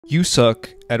You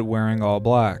suck at wearing all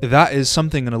black. That is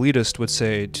something an elitist would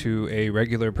say to a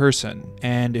regular person.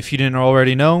 And if you didn't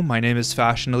already know, my name is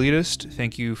Fashion Elitist.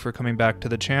 Thank you for coming back to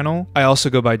the channel. I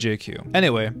also go by JQ.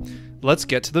 Anyway, let's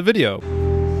get to the video.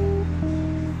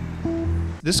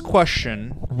 This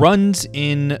question runs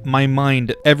in my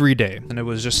mind every day, and it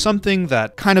was just something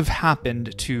that kind of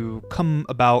happened to come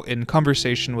about in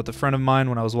conversation with a friend of mine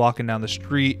when I was walking down the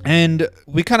street, and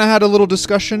we kind of had a little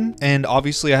discussion, and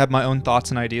obviously I have my own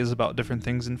thoughts and ideas about different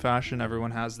things in fashion.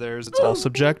 Everyone has theirs. It's all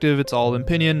subjective, it's all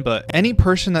opinion, but any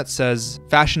person that says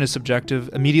fashion is subjective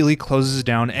immediately closes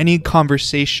down any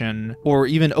conversation or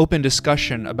even open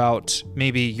discussion about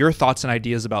maybe your thoughts and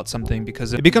ideas about something,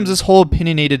 because it becomes this whole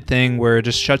opinionated thing where it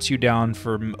just shuts you down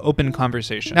from open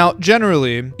conversation. Now,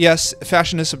 generally, yes,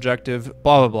 fashion is subjective,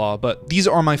 blah, blah, blah, but these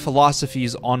are my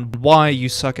philosophies on why you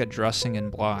suck at dressing in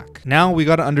black. Now we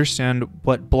gotta understand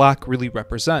what black really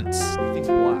represents. I think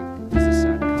black is a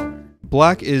sad color.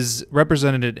 Black is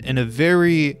represented in a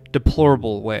very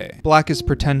deplorable way. Black is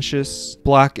pretentious,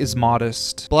 black is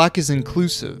modest, black is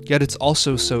inclusive, yet it's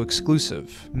also so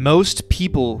exclusive. Most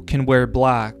people can wear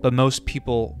black, but most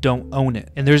people don't own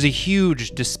it. And there's a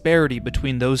huge disparity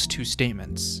between those two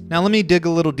statements. Now let me dig a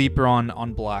little deeper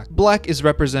on black. Black is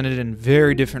represented in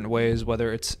very different ways,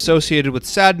 whether it's associated with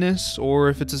sadness or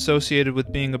if it's associated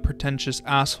with being a pretentious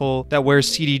asshole that wears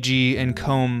CDG and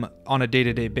comb on a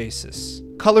day-to-day basis.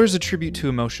 Colors attribute to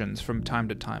emotions from time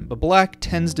to time, but black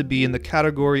tends to be in the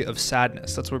category of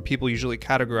sadness. That's where people usually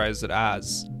categorize it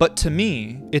as. But to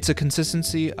me, it's a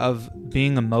consistency of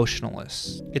being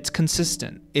emotionless. It's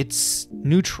consistent. It's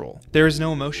neutral. There is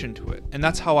no emotion to it. And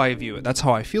that's how I view it. That's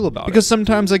how I feel about it. Because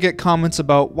sometimes I get comments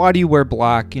about, why do you wear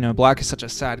black? You know, black is such a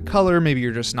sad color. Maybe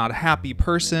you're just not a happy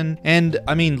person. And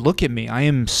I mean, look at me. I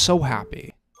am so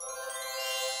happy.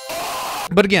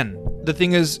 But again, the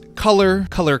thing is, color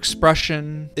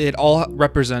expression, it all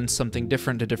represents something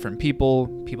different to different people.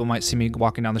 People might see me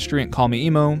walking down the street and call me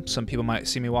emo. Some people might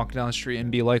see me walking down the street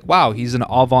and be like, wow, he's an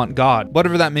avant-garde.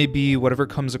 Whatever that may be, whatever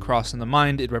comes across in the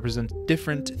mind, it represents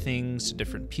different things to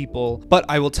different people. But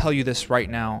I will tell you this right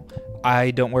now.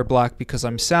 I don't wear black because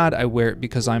I'm sad. I wear it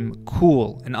because I'm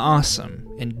cool and awesome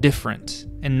and different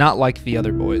and not like the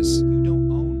other boys. You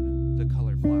don't own the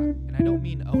color black. And I don't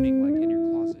mean owning like in your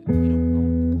closet. You don't own.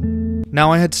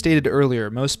 Now, I had stated earlier,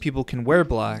 most people can wear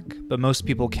black, but most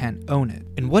people can't own it.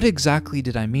 And what exactly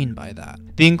did I mean by that?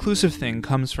 The inclusive thing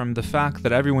comes from the fact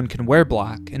that everyone can wear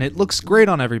black, and it looks great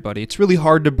on everybody. It's really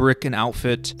hard to brick an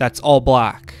outfit that's all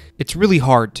black. It's really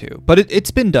hard to, but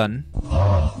it's been done.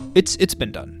 It's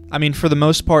been done. I mean, for the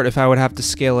most part, if I would have to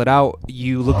scale it out,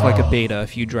 you look like a beta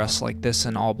if you dress like this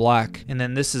in all black. And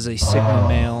then this is a sigma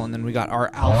male, and then we got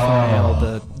our alpha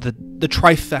male, the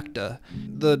trifecta.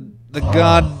 The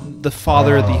God, the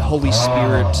Father, the Holy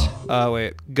Spirit.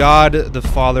 God, the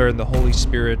Father, and the Holy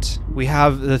Spirit. We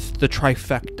have the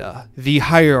trifecta, the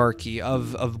hierarchy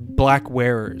of black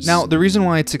wearers. Now, the reason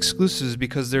why it's exclusive is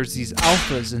because there's these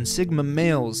alphas and sigma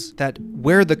males that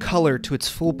wear the color to its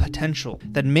full potential,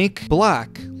 that make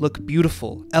black look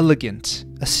beautiful, elegant,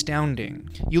 astounding.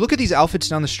 You look at these outfits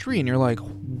down the street and you're like,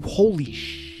 holy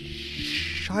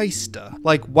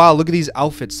like, wow, look at these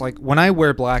outfits. Like, when I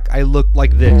wear black, I look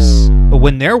like this. But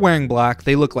when they're wearing black,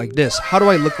 they look like this. How do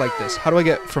I look like this? How do I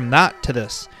get from that to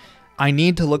this? I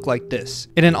need to look like this.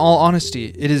 And in all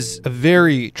honesty, it is a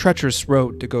very treacherous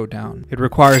road to go down. It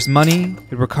requires money,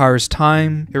 it requires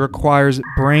time, it requires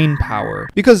brain power.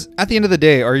 Because at the end of the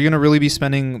day, are you gonna really be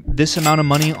spending this amount of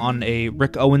money on a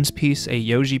Rick Owens piece, a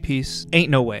Yoji piece? Ain't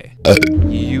no way.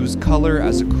 You use color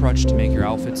as a crutch to make your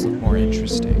outfits look more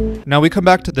interesting. Now we come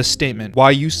back to the statement, why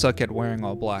you suck at wearing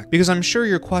all black. Because I'm sure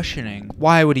you're questioning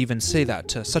why I would even say that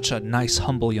to such a nice,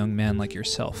 humble young man like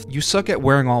yourself. You suck at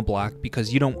wearing all black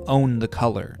because you don't own the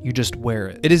color, you just wear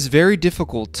it. It is very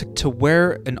difficult to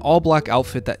wear an all black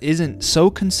outfit that isn't so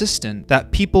consistent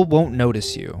that people won't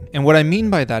notice you. And what I mean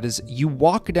by that is you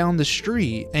walk down the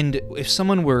street and if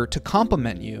someone were to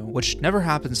compliment you, which never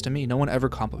happens to me, no one ever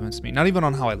compliments me, not even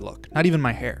on how I look, not even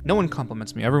my hair. No one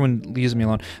compliments me, everyone leaves me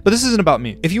alone. But this isn't about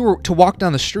me. If you were to walk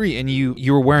down the street and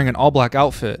you were wearing an all black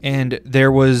outfit and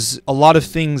there was a lot of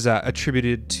things that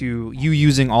attributed to you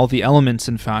using all the elements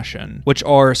in fashion, which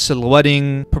are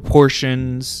silhouetting,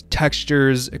 proportions,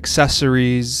 textures,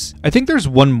 accessories. I think there's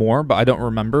one more, but I don't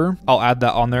remember. I'll add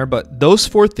that on there, but those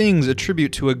four things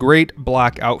attribute to a great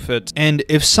black outfit. And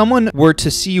if someone were to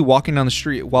see you walking down the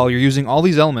street while you're using all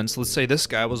these elements, let's say this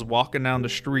guy was walking down the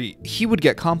street, he would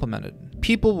get complimented.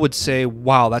 people would say,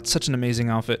 wow, that's such an amazing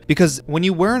outfit. Because when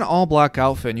you wear an all black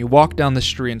outfit and you walk down the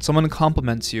street and someone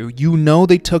compliments you, you know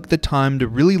they took the time to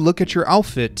really look at your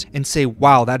outfit and say,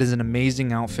 wow, that is an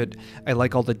amazing outfit. I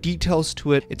like all the details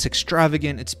to it. It's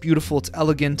extravagant, it's beautiful, it's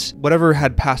elegant. Whatever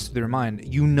had passed through their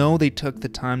mind, you know they took the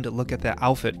time to look at that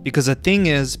outfit. Because the thing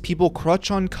is, people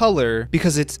crutch on color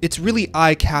because it's really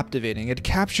eye captivating. It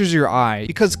captures your eye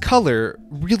because color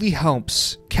really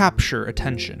helps capture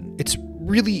attention. It's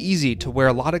really easy to wear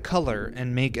a lot of color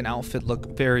and make an outfit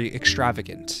look very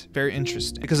extravagant, very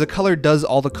interesting, because the color does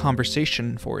all the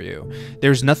conversation for you.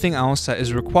 There's nothing else that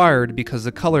is required because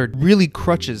the color really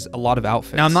crutches a lot of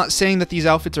outfits. Now, I'm not saying that these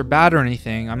outfits are bad or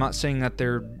anything. I'm not saying that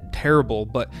they're terrible,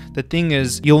 but the thing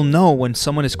is, you'll know when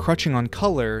someone is crutching on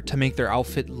color to make their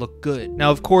outfit look good.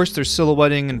 Now, of course, there's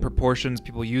silhouetting and proportions.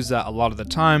 People use that a lot of the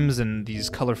times in these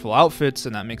colorful outfits,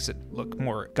 and that makes it look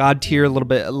more God tier, a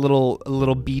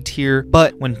little B tier.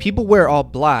 But when people wear all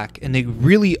black and they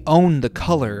really own the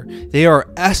color, they are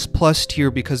S+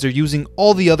 tier because they're using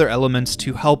all the other elements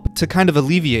to help to kind of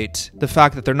alleviate the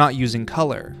fact that they're not using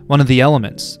color. One of the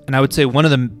elements, and I would say one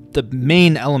of the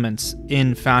main elements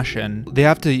in fashion, they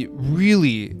have to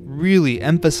really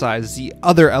emphasize the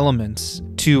other elements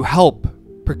to help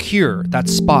procure that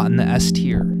spot in the S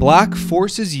tier. Black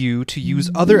forces you to use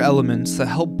other elements that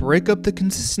help break up the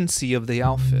consistency of the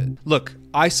outfit. Look,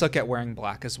 I suck at wearing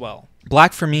black as well.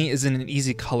 Black for me isn't an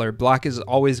easy color. Black is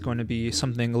always going to be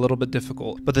something a little bit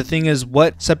difficult. But the thing is,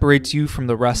 what separates you from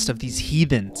the rest of these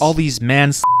heathens? All these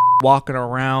walking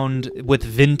around with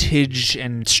vintage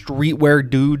and streetwear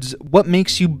dudes. What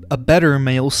makes you a better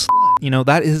male slut? You know,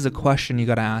 that is a question you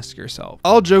gotta ask yourself.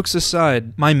 All jokes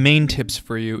aside, my main tips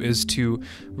for you is to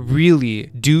really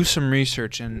do some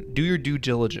research and do your due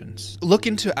diligence. Look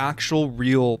into actual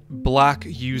real black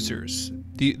users.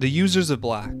 The users of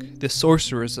black, the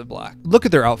sorcerers of black. Look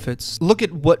at their outfits. Look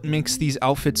at what makes these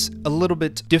outfits a little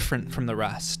bit different from the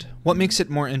rest. What makes it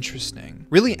more interesting?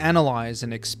 Really analyze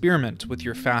and experiment with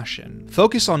your fashion.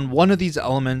 Focus on one of these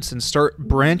elements and start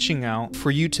branching out for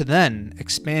you to then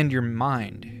expand your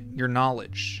mind, your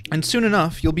knowledge. And soon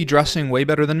enough, you'll be dressing way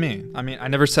better than me. I mean, I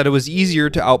never said it was easier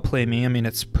to outplay me. I mean,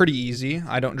 it's pretty easy.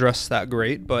 I don't dress that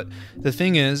great, but the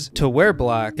thing is, to wear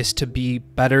black is to be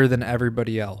better than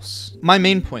everybody else. My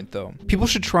main point though, people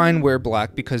should try and wear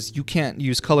black because you can't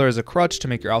use color as a crutch to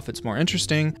make your outfits more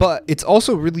interesting, but it's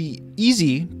also really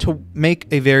easy to make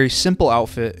a very simple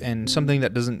outfit and something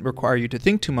that doesn't require you to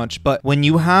think too much. But when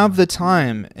you have the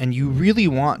time and you really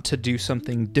want to do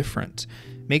something different,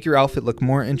 make your outfit look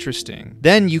more interesting,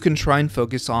 then you can try and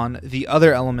focus on the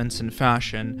other elements in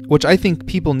fashion, which I think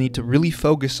people need to really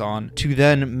focus on to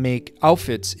then make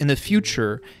outfits in the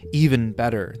future even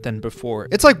better than before.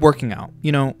 It's like working out.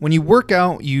 You know, when you work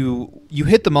out, you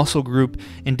hit the muscle group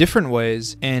in different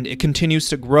ways and it continues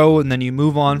to grow, and then you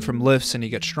move on from lifts and you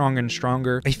get stronger and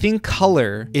stronger. I think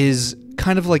color is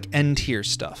kind of like N tier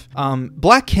stuff.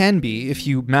 Black can be, if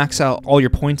you max out all your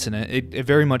points in it, it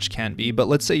very much can be, but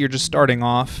let's say you're just starting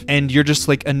off and you're just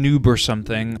like a noob or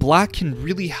something. Black can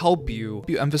really help you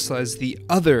emphasize the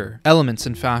other elements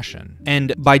in fashion.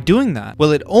 And by doing that,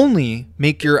 will it only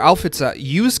make your outfits that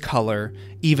use color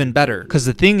even better? Because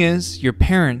the thing is, your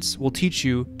parents will teach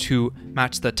you to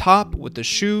match the top with the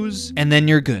shoes, and then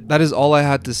you're good. That is all I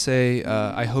had to say.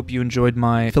 I hope you enjoyed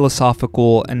my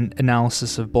philosophical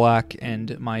analysis of black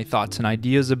and my thoughts and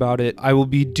ideas about it. I will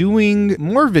be doing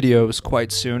more videos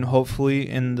quite soon, hopefully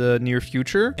in the near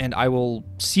future, and I will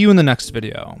see you in the next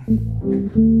video.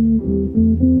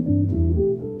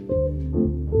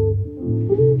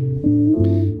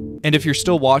 And if you're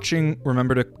still watching,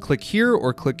 remember to click here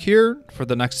or click here for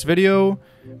the next video.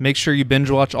 Make sure you binge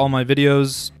watch all my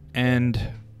videos. And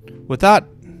with that,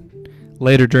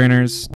 later, drainers.